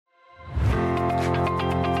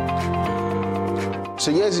So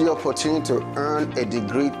here's the opportunity to earn a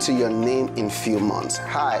degree to your name in few months.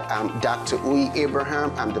 Hi, I'm Dr. Uyi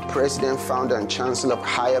Abraham. I'm the President, Founder, and Chancellor of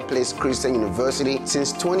Higher Place Christian University.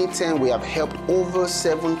 Since 2010, we have helped over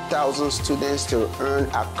 7,000 students to earn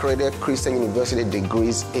accredited Christian University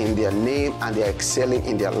degrees in their name, and they're excelling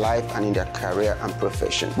in their life and in their career and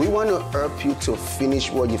profession. We want to help you to finish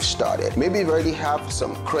what you've started. Maybe you already have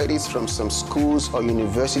some credits from some schools or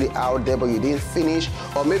university out there, but you didn't finish,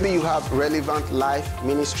 or maybe you have relevant life,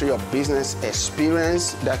 ministry, or business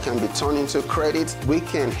experience that can be turned into credit. We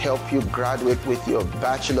can help you graduate with your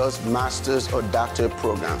bachelor's, master's, or doctorate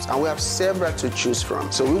programs, and we have several to choose from.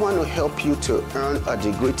 So we want to help you to earn a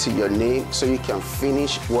degree to your name so you can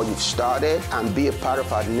finish what you've started and be a part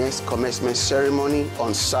of our next commencement ceremony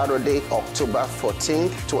on Saturday, October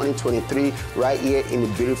 14th, 2023, right here in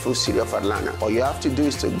the beautiful city of Atlanta. All you have to do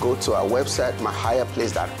is to go to our website,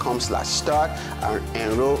 myhigherplace.com/start, and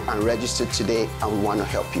enroll and register today, and we want to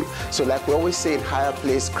help you. So like we always say in Higher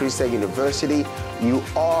Place Christian University, you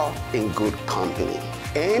are in good company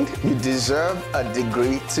and you deserve a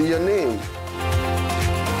degree to your name.